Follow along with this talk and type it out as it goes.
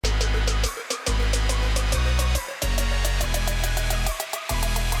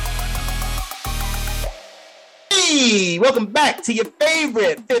welcome back to your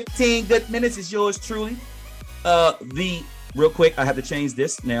favorite 15 Good Minutes. It's yours truly. Real quick, I have to change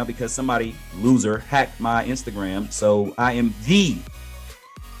this now because somebody, loser, hacked my Instagram. So I am the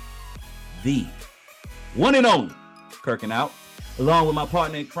one and only Kirkin Out, along with my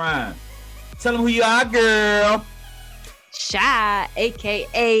partner in crime. Tell them who you are, girl. Shy,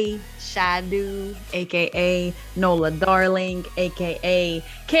 aka Shadu, aka Nola Darling, aka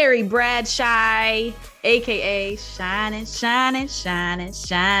Carrie Bradshaw, aka Shining, Shining, Shining,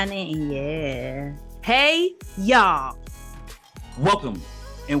 Shining, yeah. Hey, y'all. Welcome,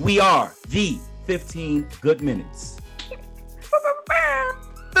 and we are the 15 Good Minutes. So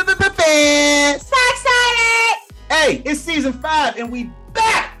excited! Hey, it's season 5, and we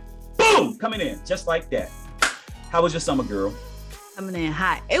back! Boom! Coming in, just like that. How was your summer, girl? Coming in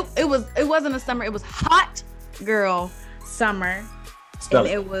hot. It wasn't a summer. It was hot, girl. Summer. Spell and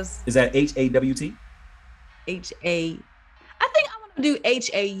it. It was Is that HAWT? HA. I think I want to do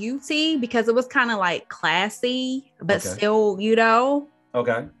HAUT because it was kind of like classy, but still,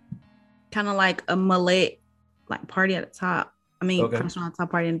 Okay. kind of like a mullet, like party at the top. I mean, function on the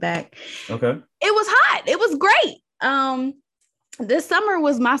top, party in the back. Okay. It was hot. It was great. This summer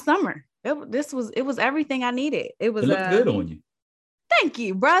was my summer. It was everything I needed. It was. It looked good on you. Thank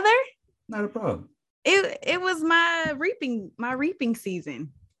you, brother. Not a problem. It was my reaping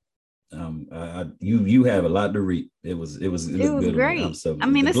season. You have a lot to reap. It was good great. I'm so, I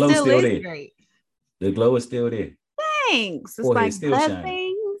mean, it still is there. Great. The glow is still there. Thanks. It's like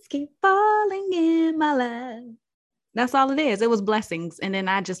blessings keep falling in my life. That's all it is. It was blessings, and then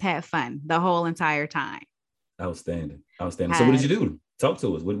I just had fun the whole entire time. Outstanding. So what did you do? Talk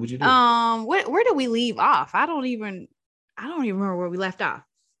to us. What would you do? Where did we leave off? I don't even remember where we left off.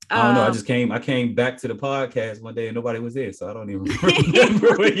 I don't know. I came back to the podcast one day and nobody was there, so I don't even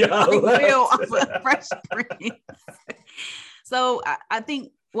remember where y'all left. Fresh Prince. So I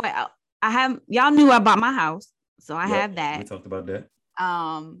think y'all knew I bought my house, so I have that. We talked about that.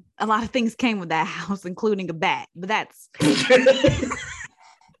 A lot of things came with that house, including a bat, but that's.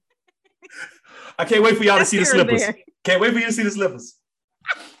 I can't wait for y'all to see the slippers. Can't wait for you to see the slippers.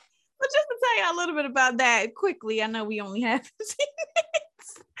 But just to tell you a little bit about that quickly, I know we only have 15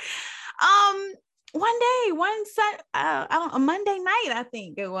 minutes. A Monday night, I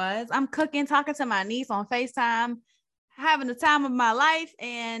think it was. I'm cooking, talking to my niece on FaceTime, having the time of my life,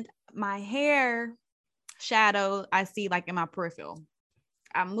 and my hair shadow I see like in my peripheral.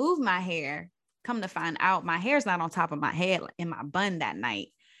 I move my hair. Come to find out, my hair's not on top of my head in my bun that night.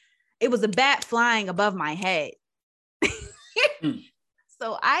 It was a bat flying above my head.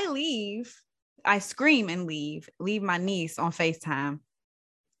 So I leave. I scream and leave my niece on FaceTime.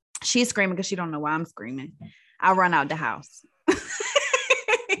 She's screaming because she don't know why I'm screaming. I run out the house.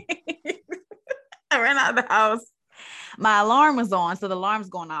 I ran out the house. My alarm was on, so the alarm's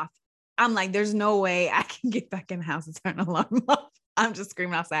going off. I'm like, there's no way I can get back in the house and turn the alarm off. I'm just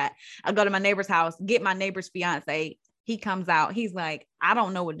screaming outside. I go to my neighbor's house, get my neighbor's fiance. He comes out. He's like, I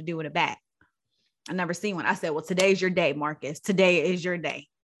don't know what to do with a bat. I never seen one. I said, well, today's your day, Marcus. Today is your day.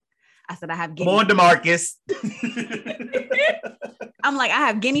 I said, I have guinea pigs. Come on, DeMarcus. I'm like, I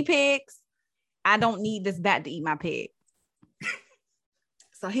have guinea pigs. I don't need this bat to eat my pig.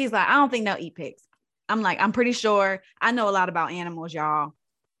 So he's like, I don't think they'll eat pigs. I'm like, I'm pretty sure. I know a lot about animals, y'all.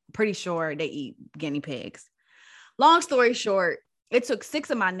 Pretty sure they eat guinea pigs. Long story short, it took 6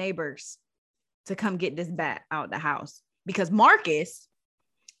 of my neighbors to come get this bat out of the house because Marcus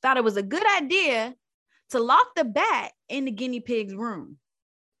thought it was a good idea to lock the bat in the guinea pig's room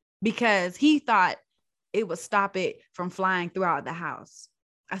because he thought it would stop it from flying throughout the house.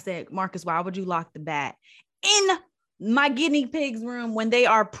 I said, Marcus, why would you lock the bat in my guinea pig's room when they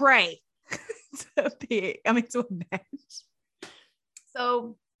are prey to a bat?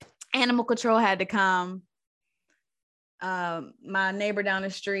 So animal control had to come. My neighbor down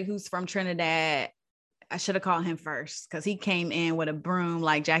the street who's from Trinidad, I should have called him first because he came in with a broom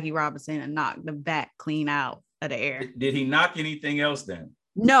like Jackie Robinson and knocked the bat clean out of the air. Did he knock anything else then?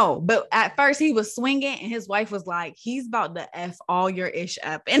 No, but at first he was swinging and his wife was like, he's about to F all your ish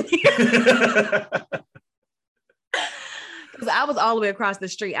up in here. Because I was all the way across the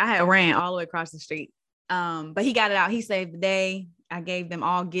street. I had ran all the way across the street. But he got it out. He saved the day. I gave them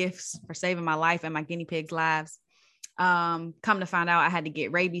all gifts for saving my life and my guinea pigs' lives. Come to find out I had to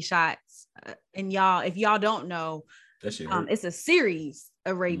get rabies shots. And y'all, if y'all don't know, it's a series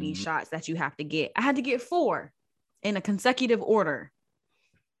of rabies shots that you have to get. I had to get 4 in a consecutive order.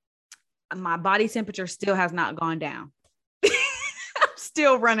 My body temperature still has not gone down. I'm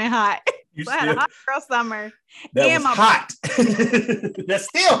still running hot. I had a hot girl summer. That was hot. That's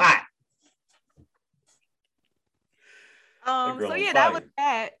still hot. So yeah, that was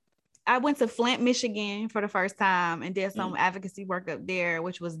that. I went to Flint, Michigan for the first time and did some advocacy work up there,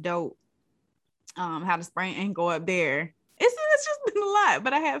 which was dope. How to sprain ankle up there. It's just been a lot,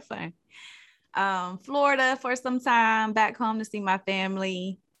 but I had fun. Florida for some time, back home to see my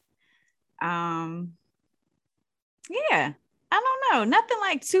family. Yeah, I don't know, nothing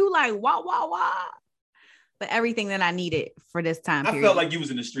like too like wah wah wah, but everything that I needed for this time period. I felt like you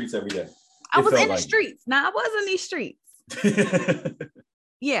was in the streets every day. I was in the streets. Now I was in these streets.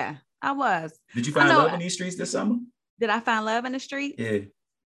 Yeah, I was. Did you find love in these streets this summer? Did I find love in the streets? Yeah.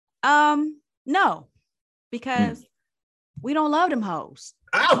 No, because we don't love them hoes.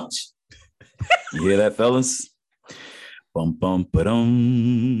 Ouch. You hear that, fellas? Bum bum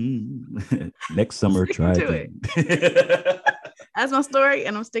ba-dum. Next summer, try it. That's my story,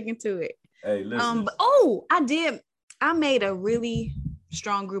 and I'm sticking to it. Hey, listen. I made a really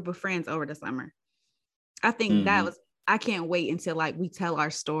strong group of friends over the summer. I think that was. I can't wait until like we tell our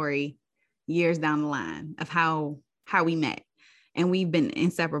story years down the line of how we met, and we've been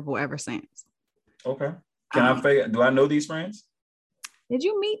inseparable ever since. Okay. Can I figure? Do I know these friends? Did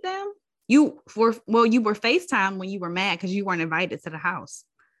you meet them? You were FaceTime when you were mad because you weren't invited to the house.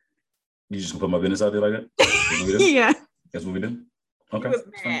 You just gonna put my business out there like that? Yeah. That's what we do. Okay. Was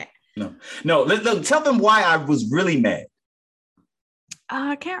mad. No. Let's tell them why I was really mad.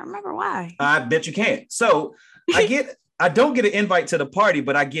 I can't remember why. I bet you can't. So I don't get an invite to the party,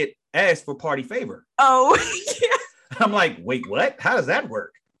 but I get asked for party favor. Oh, yeah. I'm like, wait, what? How does that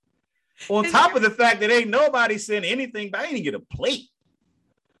work? On top of the fact that ain't nobody sent anything, but I ain't get a plate.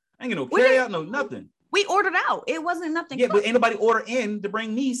 I ain't get no carry out, no nothing. We ordered out. It wasn't nothing. Yeah, but ain't nobody order in to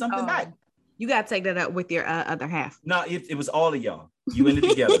bring me something back. You got to take that up with your other half. No, it was all of y'all. You in it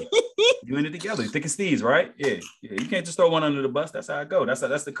together. You in it together. Thick as thieves, right? Yeah. You can't just throw one under the bus. That's how I go. That's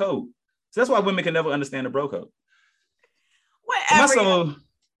the code. So that's why women can never understand the bro code. Whatever.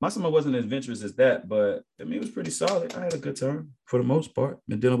 My summer wasn't as adventurous as that, but I mean, it was pretty solid. I had a good time for the most part.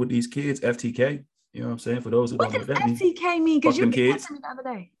 Been dealing with these kids, FTK. You know what I'm saying? For those who don't know what that means. FTK mean? Because you them kids the other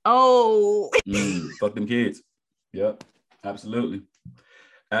day. Oh. Fuck them kids. Yep. Absolutely.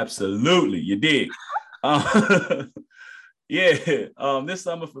 You did. Yeah. This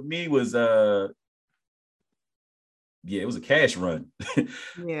summer for me was it was a cash run.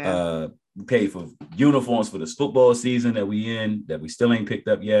 Yeah. We paid for uniforms for this football season that we still ain't picked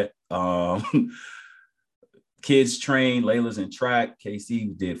up yet. Kids trained, Layla's in track,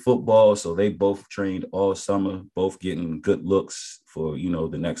 KC did football, so they both trained all summer, both getting good looks for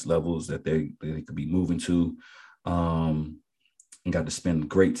the next levels that they could be moving to. And got to spend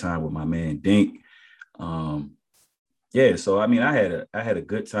great time with my man Dink. So I mean, I had a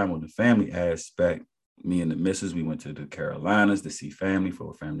good time on the family aspect. Me and the missus, we went to the Carolinas to see family for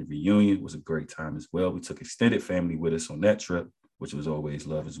a family reunion. It was a great time as well. We took extended family with us on that trip, which was always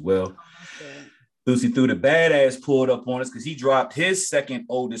love as well. Lucy threw the badass pulled up on us because he dropped his second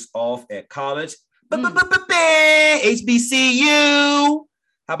oldest off at college. HBCU.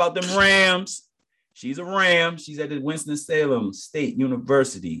 How about them Rams? She's a Ram. She's at the Winston-Salem State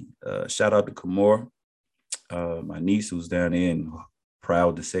University. Shout out to Kamora, my niece who's down there, and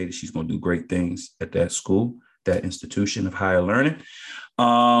proud to say that she's going to do great things at that school, that institution of higher learning.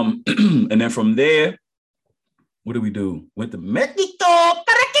 And then from there, what do we do? Went to Mexico.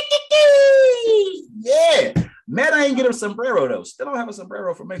 Yeah. Mad I ain't get a sombrero though. Still don't have a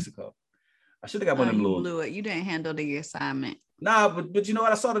sombrero from Mexico. I should have got one of them little. Blew it. You didn't handle the assignment. Nah, but you know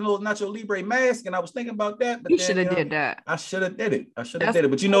what? I saw the little Nacho Libre mask and I was thinking about that. But you should have did that. I should have did it.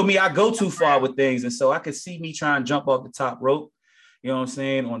 But you know me, I go too far with things. And so I could see me trying to jump off the top rope, you know what I'm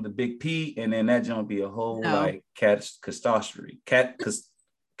saying, on the big P. And then that gonna be a whole like catastrophe.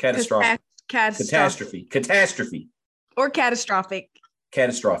 Or catastrophic.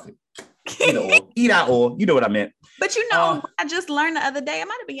 Either or. You know what I meant. But I just learned the other day, it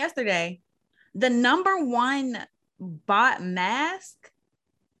might have been yesterday, the number one bought mask,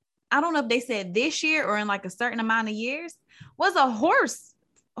 I don't know if they said this year or in like a certain amount of years, was a horse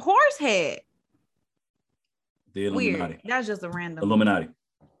head. The Illuminati. Weird. That's just a random Illuminati.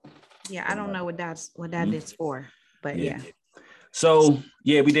 Yeah, I don't know what that is for, but yeah. So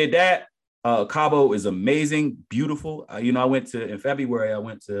yeah, we did that. Cabo is amazing, beautiful. I went to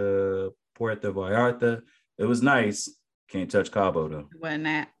Puerto Vallarta. It was nice. Can't touch Cabo though. Wasn't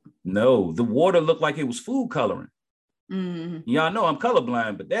that? No, the water looked like it was food coloring. Mm-hmm. Y'all know I'm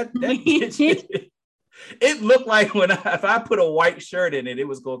colorblind, but that it looked like if I put a white shirt in it, it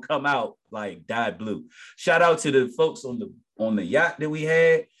was gonna come out like dyed blue. Shout out to the folks on the yacht that we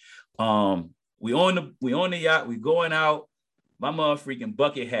had. We on the yacht. We going out. My mother freaking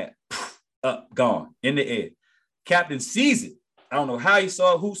bucket hat up, gone in the air. Captain sees it. I don't know how he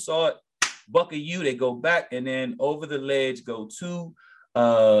saw it, who saw it. Buck of you, they go back and then over the ledge go two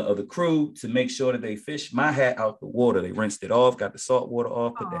of the crew to make sure that they fish my hat out the water. They rinsed it off, got the salt water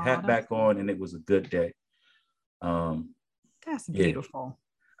off, put the hat back on, and it was a good day. That's beautiful.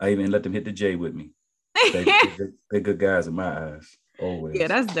 I even let them hit the J with me. They're good guys in my eyes, always. Yeah,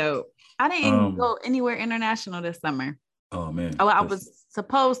 that's dope. I didn't go anywhere international this summer. Oh, man. Oh, I was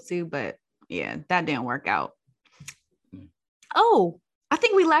supposed to, but yeah, that didn't work out. Oh, I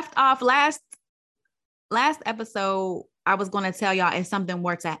think we left off last episode. I was going to tell y'all if something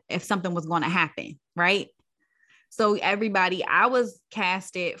was going to happen, right? So everybody, I was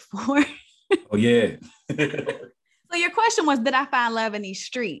casted for. Oh yeah. So your question was, did I find love in these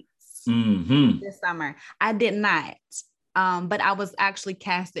streets this summer? I did not. But I was actually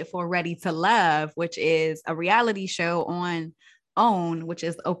casted for Ready to Love, which is a reality show on OWN, which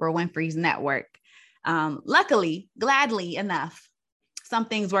is Oprah Winfrey's network. Luckily, gladly enough, some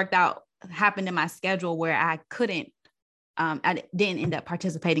things happened in my schedule where I didn't end up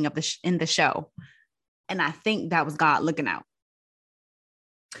participating in the show. And I think that was God looking out.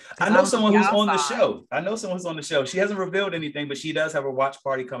 I know someone who's on the show. She hasn't revealed anything, but she does have a watch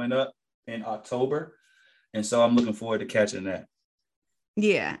party coming up in October. And so I'm looking forward to catching that.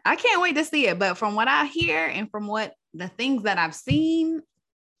 Yeah, I can't wait to see it. But from what I hear and from what the things that I've seen,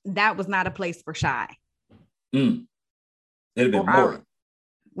 that was not a place for Shy. It'd have been more.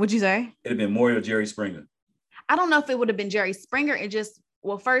 What'd you say? It'd have been more of Jerry Springer. I don't know if it would have been Jerry Springer.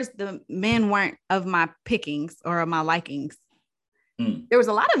 First, the men weren't of my pickings or of my likings. There was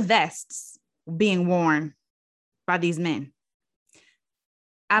a lot of vests being worn by these men.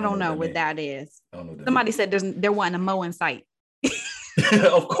 I don't know what that is. Somebody said there wasn't a Mo in sight.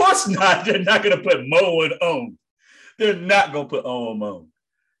 Of course not. They're not going to put Mo on. They're not going to put on Mo.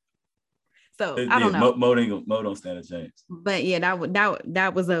 So I don't know. Mo don't stand a chance. But yeah,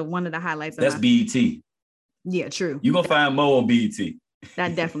 that was one of the highlights. That's BET. Yeah, true. You're going to find Mo on BET.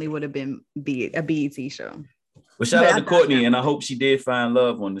 That definitely would have been a BET show. Well, shout out to Courtney, and I hope she did find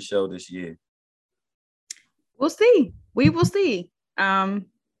love on the show this year. We'll see. We will see. Another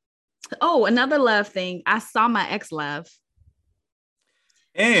love thing. I saw my ex-love.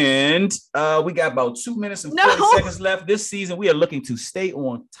 And we got about 2 minutes and 40 seconds left. This season, we are looking to stay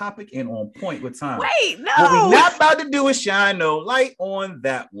on topic and on point with time. Wait, no. What we're not about to do is shine no light on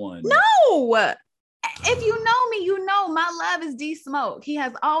that one. No. If you know me, you know my love is D Smoke. He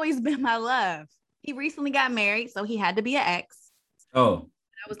has always been my love. He recently got married, so he had to be an ex. Oh,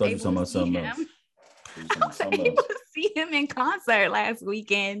 I was able to see him. I was able to see him in concert last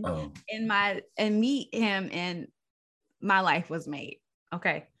weekend and meet him, and my life was made.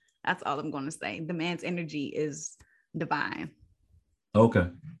 Okay, that's all I'm going to say. The man's energy is divine. Okay,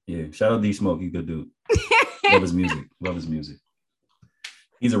 yeah. Shout out D Smoke. He's a good dude. Love his music. Love his music.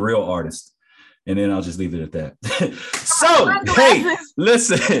 He's a real artist. And then I'll just leave it at that. So, hey,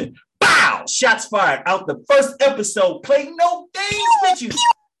 listen. Bow! Shots fired out the first episode. Play no games with you.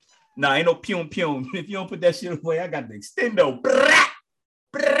 Nah, ain't no pew. If you don't put that shit away, I got the extendo.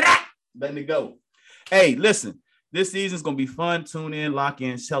 Let me go. Hey, listen. This season's going to be fun. Tune in, lock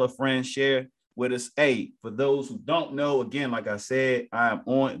in, tell a friend, share with us. Hey, for those who don't know, again, like I said, I am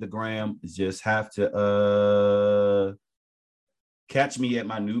on the gram. Just have to catch me at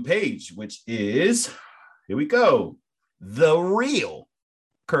my new page, which is, here we go, The Real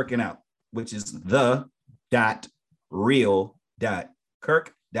Kirking Out, which is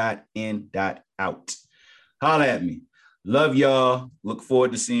the.real.kirk.in.out. Holla at me. Love y'all. Look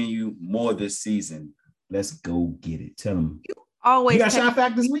forward to seeing you more this season. Let's go get it. Tell them. You got shot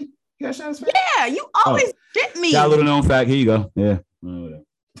fact this week? You got shot fact? Yeah, you always get me. Got a little known fact. Here you go. Yeah.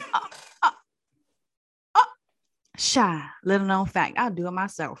 Shy, little known fact. I'll do it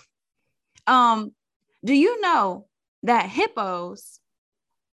myself. Do you know that hippos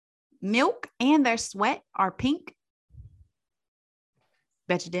milk and their sweat are pink?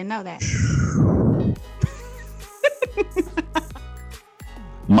 Bet you didn't know that.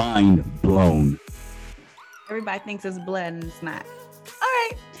 Mind blown. Everybody thinks it's blood and it's not. All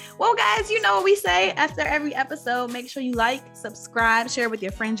right. Well, guys, you know what we say after every episode. Make sure you like, subscribe, share with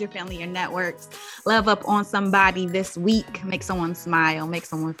your friends, your family, your networks. Love up on somebody this week. Make someone smile. Make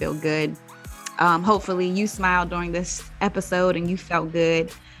someone feel good. Hopefully you smiled during this episode and you felt good.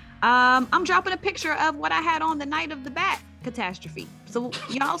 I'm dropping a picture of what I had on the night of the bat catastrophe. So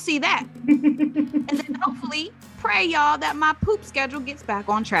y'all see that. And then hopefully pray y'all that my poop schedule gets back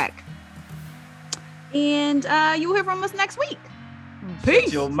on track. And you'll hear from us next week. Peace.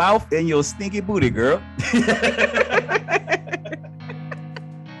 Shut your mouth and your stinky booty, girl.